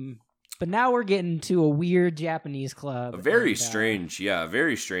 But now we're getting to a weird Japanese club. Very strange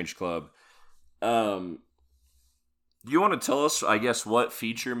club. Do you want to tell us, I guess, what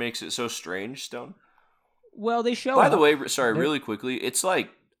feature makes it so strange, Stone? Well, they show By the way, sorry, really quickly, it's like,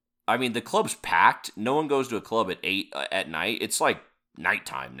 I mean, the club's packed. No one goes to a club at 8 at night. It's like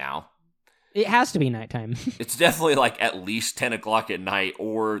nighttime now. It has to be nighttime. It's definitely like at least 10 o'clock at night,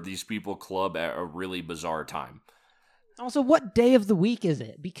 or these people club at a really bizarre time. Also, what day of the week is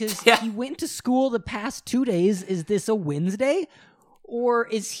it? Because he went to school the past 2 days. Is this a Wednesday? Or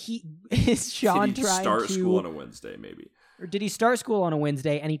is Sean trying to start school on a Wednesday, maybe? Or did he start school on a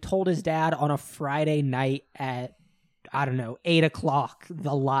Wednesday and he told his dad on a Friday night at, I don't know, 8 o'clock,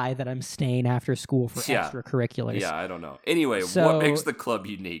 the lie that I'm staying after school for extracurriculars? Yeah, I don't know. Anyway, what makes the club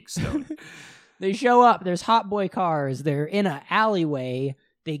unique, Stone? They show up. There's hot boy cars. They're in an alleyway.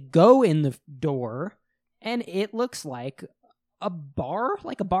 They go in the door, and it looks like a bar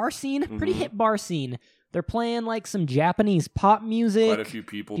scene. Mm-hmm. Pretty hip bar scene They're playing like some Japanese pop music. Quite a few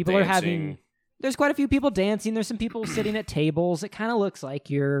people dancing. are There's quite a few people dancing. There's some people sitting at tables. It kind of looks like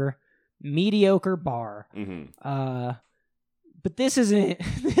your mediocre bar. Mm-hmm. But this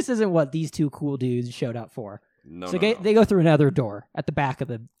isn't what these two cool dudes showed up for. No, so no. They go through another door at the back of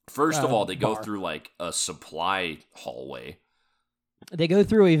the First of all, they go bar. through like a supply hallway. They go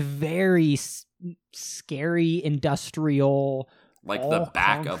through a very scary industrial, Like the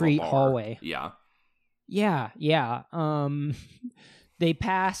back of a concrete bar. hallway. Yeah. Yeah. They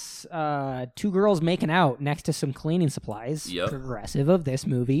pass two girls making out next to some cleaning supplies. Yep. Progressive of this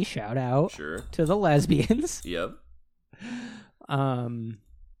movie. Shout out Sure. to the lesbians. Yep. And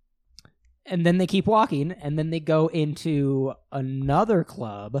then they keep walking, and then they go into another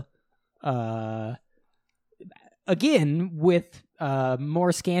club, again with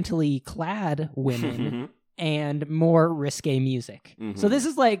more scantily clad women and more risque music. Mm-hmm. So this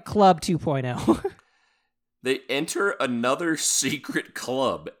is like Club 2.0. They enter another secret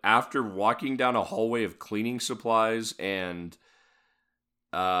club after walking down a hallway of cleaning supplies and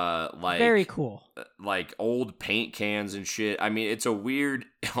like very cool. Like old paint cans and shit. I mean, it's a weird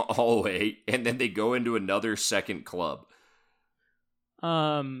hallway, and then they go into another second club.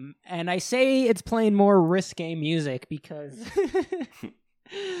 And I say it's playing more risque music because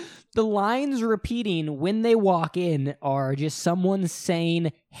the lines repeating when they walk in are just someone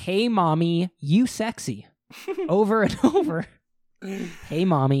saying, "Hey mommy, you sexy." Over and over. "Hey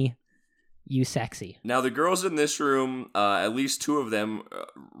mommy, you sexy." Now, the girls in this room, at least two of them,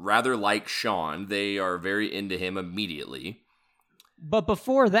 rather like Sean. They are very into him immediately. But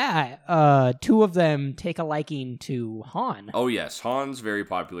before that, two of them take a liking to Han. Oh, yes. Han's very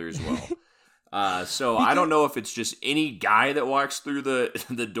popular as well. So I don't know if it's just any guy that walks through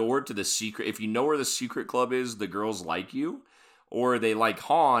the door to the secret. If you know where the secret club is, the girls like you. Or they like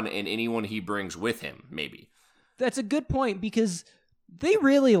Han and anyone he brings with him, maybe. That's a good point, because they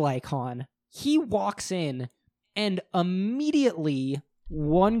really like Han. He walks in, and immediately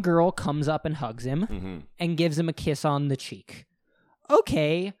one girl comes up and hugs him and gives him a kiss on the cheek.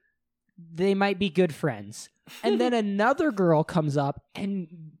 Okay, they might be good friends. And then another girl comes up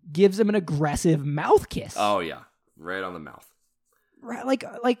and gives him an aggressive mouth kiss. Oh, yeah. Right on the mouth. Right, like...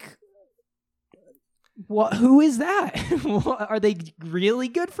 What? Who is that? Are they really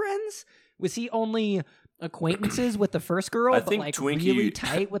good friends? Was he only acquaintances with the first girl, but like Twinkie, really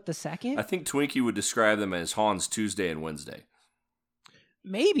tight with the second? I think Twinkie would describe them as Han's Tuesday and Wednesday.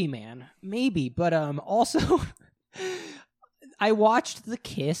 Maybe, man. Maybe. But also, I watched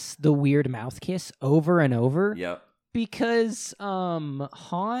the weird mouth kiss over and over. Yep. Because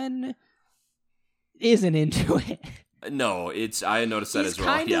Han isn't into it. No, I noticed that He's as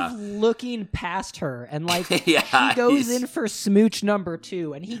well. kind of looking past her, and like Yeah, he goes in for smooch number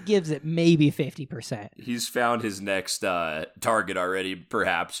 2, and he gives it maybe 50%. He's found his next target already,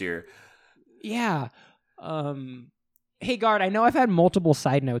 perhaps here. Yeah. Hey, Guard, I know I've had multiple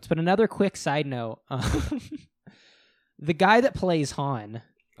side notes, but another quick side note. The guy that plays Han,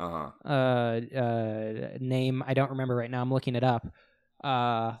 name I don't remember right now. I'm looking it up.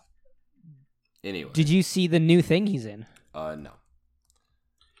 Anyway. Did you see the new thing he's in? No.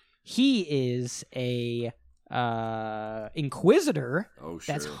 He is a Inquisitor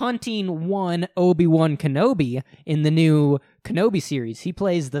that's hunting one Obi-Wan Kenobi in the new Kenobi series. He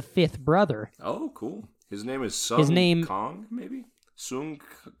plays the 5th brother. Oh, cool. His name is Sung Kong, maybe? Sung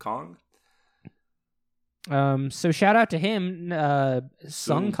Kong? So shout out to him,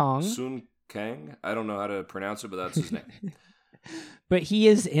 Sung Kong. Sun Kang? I don't know how to pronounce it, but that's his name. But he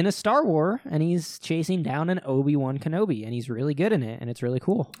is in a Star Wars, and he's chasing down an Obi-Wan Kenobi, and he's really good in it, and it's really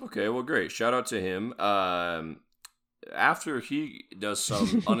cool. Okay, well, great. Shout out to him. After he does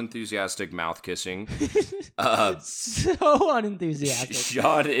some unenthusiastic mouth kissing, so unenthusiastic.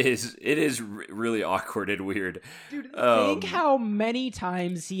 Sean it is really awkward and weird. Dude, think how many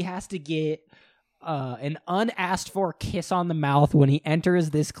times he has to get an unasked for kiss on the mouth when he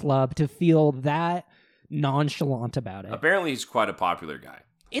enters this club to feel that nonchalant about it. Apparently, he's quite a popular guy.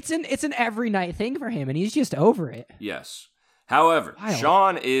 It's an every night thing for him, and he's just over it. Yes. However,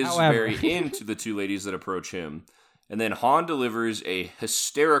 Sean is very However. into the two ladies that approach him, and then Han delivers a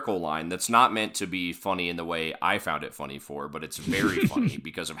hysterical line that's not meant to be funny in the way I found it funny for, but it's very funny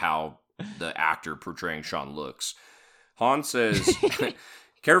because of how the actor portraying Sean looks. Han says,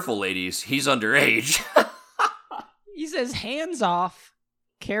 "Careful, ladies, he's underage." He says, "Hands off.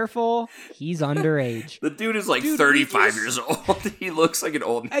 Careful, he's underage." The dude is like 35 years old. He looks like an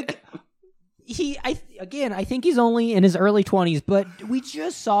old man. I think he's only in his early 20s, but we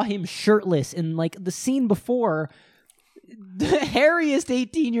just saw him shirtless in like the scene before. the hairiest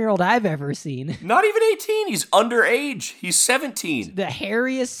 18-year-old I've ever seen. Not even 18. He's underage. He's 17. The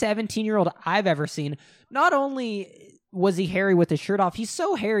hairiest 17-year-old I've ever seen. Not only was he hairy with his shirt off, he's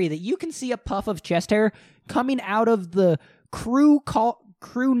so hairy that you can see a puff of chest hair coming out of the crew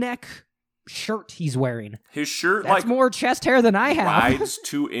neck shirt he's wearing. His shirt, That's more chest hair than I have. rides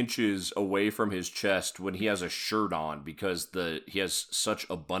 2 inches away from his chest when he has a shirt on because he has such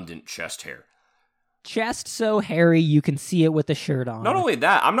abundant chest hair. Chest so hairy you can see it with the shirt on. Not only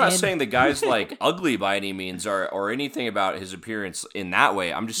that, I'm not saying the guy's like ugly by any means or anything about his appearance in that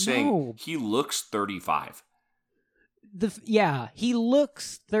way. I'm just saying he looks 35. He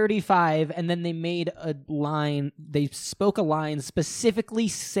looks 35, and then they made a line, they spoke a line specifically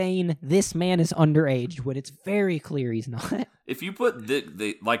saying this man is underage, when it's very clear he's not. If you put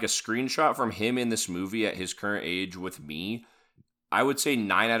the like a screenshot from him in this movie at his current age with me, I would say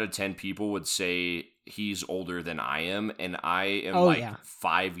 9 out of 10 people would say he's older than I am, and I am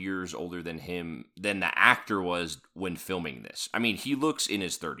 5 years older than him, than the actor was when filming this. I mean, he looks in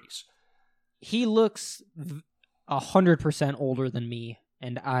his 30s. He looks 100% older than me,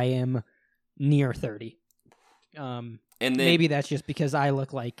 and I am near 30. And then, maybe that's just because I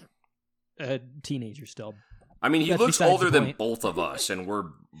look like a teenager still. I mean, he looks older than both of us, and we're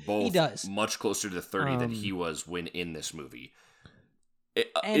both much closer to 30 than he was when in this movie.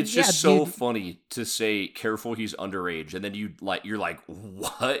 It's just so funny to say, careful, he's underage, and then you're like,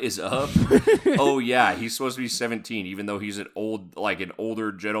 what is up? Oh yeah, he's supposed to be 17, even though he's an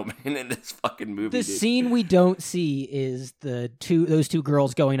older gentleman in this fucking movie. The scene we don't see is those two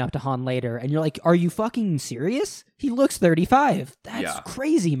girls going up to Han later, and you're like, are you fucking serious? He looks 35. That's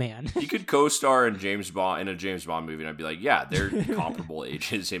crazy, man. He could co-star in a James Bond movie, and I'd be like, yeah, they're comparable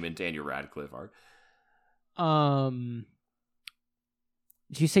ages. Him and Daniel Radcliffe are.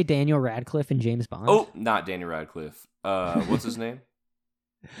 Did you say Daniel Radcliffe and James Bond? Oh, not Daniel Radcliffe. What's his name?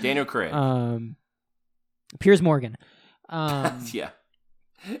 Daniel Craig. Piers Morgan. Yeah.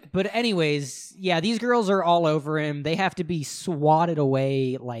 But anyways, these girls are all over him. They have to be swatted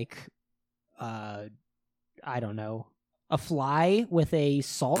away like, I don't know, a fly with a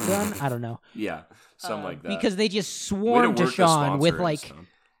salt gun? I don't know. Yeah, something like that. Because they just swarm to Sean with like...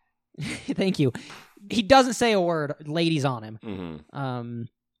 Thank you. He doesn't say a word. Ladies on him. Mm-hmm.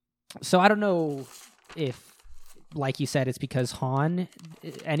 So I don't know if, like you said, it's because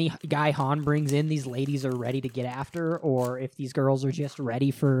any guy Han brings in, these ladies are ready to get after, or if these girls are just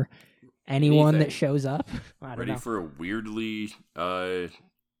ready for anyone that shows up. I don't know. Ready for a weirdly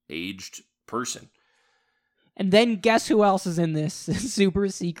aged person. And then guess who else is in this super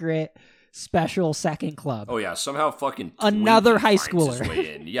secret special second club? Oh yeah, somehow fucking another high schooler.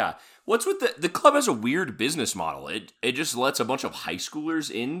 Way in. Yeah. What's with the club has a weird business model. It just lets a bunch of high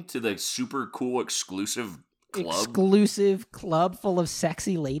schoolers into the super cool exclusive club. Exclusive club full of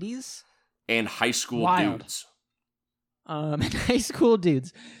sexy ladies and high school dudes. High school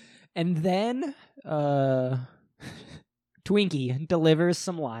dudes. And then Twinkie delivers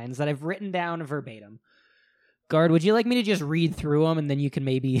some lines that I've written down verbatim. Guard, would you like me to just read through them and then you can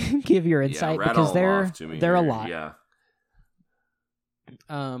maybe give your insight, because they're a lot. Yeah.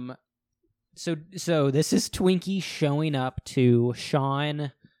 So this is Twinkie showing up to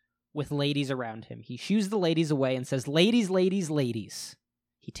Sean with ladies around him. He shoos the ladies away and says, "Ladies, ladies, ladies."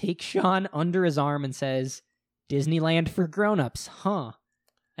 He takes Sean under his arm and says, "Disneyland for grown-ups, huh?"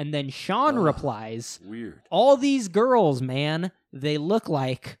 And then Sean replies, "Weird. All these girls, man, they look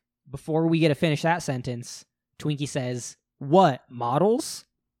like..." Before we get to finish that sentence, Twinkie says, "What, models?"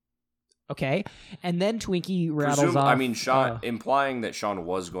 Okay, and then Twinkie rattles off. I mean, Sean, implying that Sean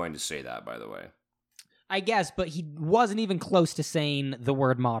was going to say that, by the way. I guess, but he wasn't even close to saying the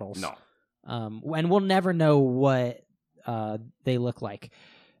word models. No. And we'll never know what they look like.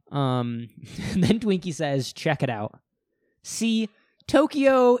 And then Twinkie says, "Check it out. See,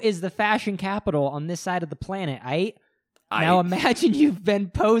 Tokyo is the fashion capital on this side of the planet, Now imagine you've been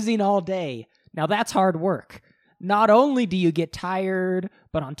posing all day. Now that's hard work. Not only do you get tired,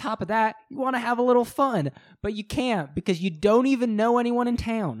 but on top of that, you want to have a little fun. But you can't because you don't even know anyone in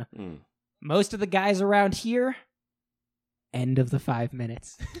town. Most of the guys around here..." End of the 5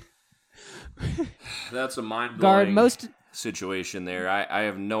 minutes. That's a mind-blowing situation there. I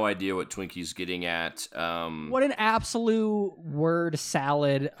have no idea what Twinkie's getting at. What an absolute word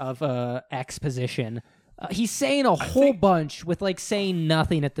salad of exposition. He's saying a whole bunch with saying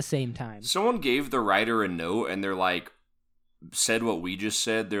nothing at the same time. Someone gave the writer a note and they're like, said what we just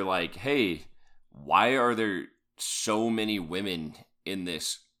said. They're like, "Hey, why are there so many women in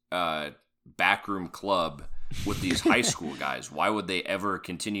this backroom club with these high school guys? Why would they ever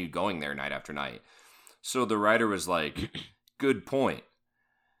continue going there night after night?" So the writer was like, good point.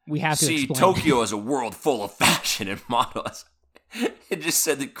 We have to see explain. Tokyo as a world full of fashion and models. It just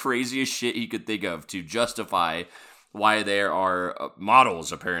said the craziest shit he could think of to justify why there are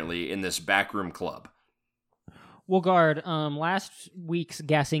models, apparently, in this backroom club. Well, Guard, last week's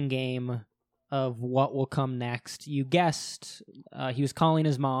guessing game of what will come next, you guessed he was calling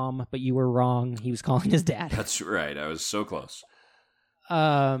his mom, but you were wrong. He was calling his dad. That's right. I was so close.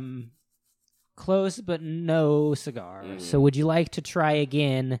 Close, but no cigar. So would you like to try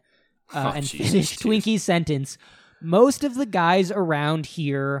again and finish Twinkie's sentence? Most of the guys around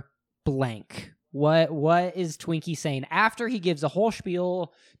here blank. What is Twinkie saying? After he gives a whole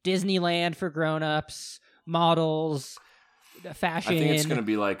spiel, Disneyland for grown-ups, models, fashion. I think it's going to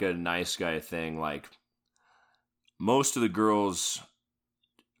be like a nice guy thing. Like, most of the girls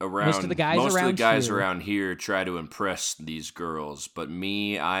around, most of the guys around here try to impress these girls, but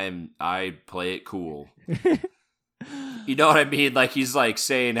me, I play it cool. You know what I mean? Like, he's like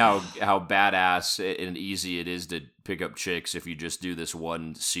saying how badass and easy it is to pick up chicks if you just do this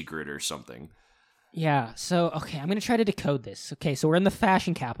one secret or something. Yeah, so, okay, I'm going to try to decode this. Okay, so we're in the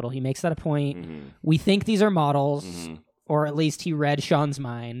fashion capital. He makes that a point. Mm-hmm. We think these are models, or at least he read Sean's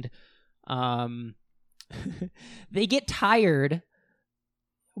mind. They get tired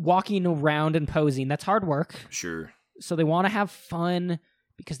walking around and posing. That's hard work. Sure. So they want to have fun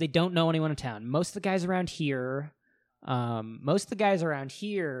because they don't know anyone in town. Most of the guys around here, I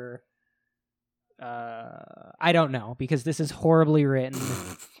don't know, because this is horribly written,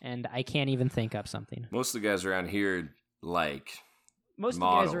 and I can't even think up something. Most of the guys around here like models, of the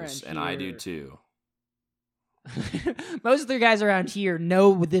guys around and here, I do too. Most of the guys around here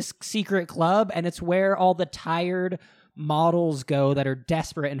know this secret club, and it's where all the tired models go that are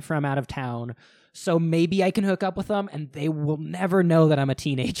desperate and from out of town. So maybe I can hook up with them, and they will never know that I'm a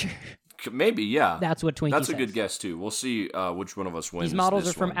teenager. Maybe, yeah. That's what Twinkie says. That's a good guess, too. We'll see which one of us wins. These models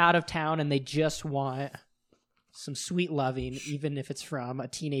are from out of town, and they just want some sweet loving, even if it's from a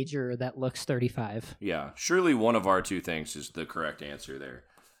teenager that looks 35. Yeah, surely one of our two things is the correct answer there.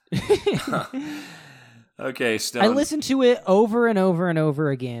 Okay, Stone. I listened to it over and over and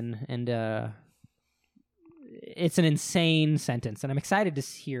over again, and it's an insane sentence, and I'm excited to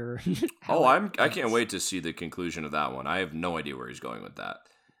hear how I can't wait to see the conclusion of that one. I have no idea where he's going with that.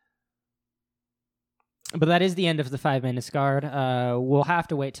 But that is the end of the 5 minutes, Guard. We'll have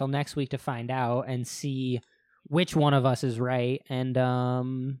to wait till next week to find out and see which one of us is right.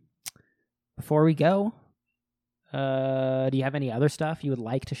 And before we go, do you have any other stuff you would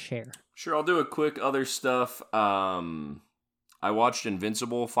like to share? Sure, I'll do a quick other stuff. I watched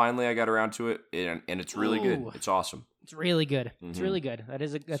Invincible. Finally, I got around to it, and it's really good. It's awesome. It's really good. Mm-hmm. It's really good.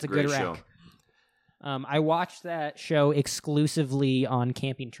 That's a good rec. Show. I watched that show exclusively on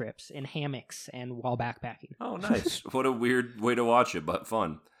camping trips, in hammocks, and while backpacking. Oh, nice. What a weird way to watch it, but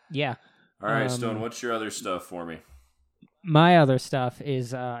fun. Yeah. All right, Stone, what's your other stuff for me? My other stuff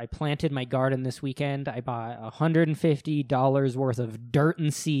is I planted my garden this weekend. I bought $150 worth of dirt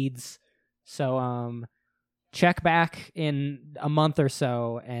and seeds. So check back in a month or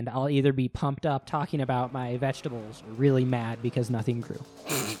so, and I'll either be pumped up talking about my vegetables or really mad because nothing grew.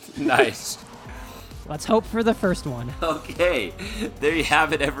 Nice. Let's hope for the first one. Okay, there you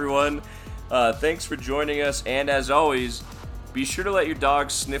have it, everyone. Thanks for joining us, and as always, be sure to let your dog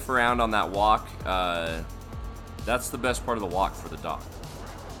sniff around on that walk. That's the best part of the walk for the dog.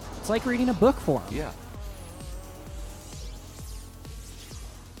 It's like reading a book for him. Yeah.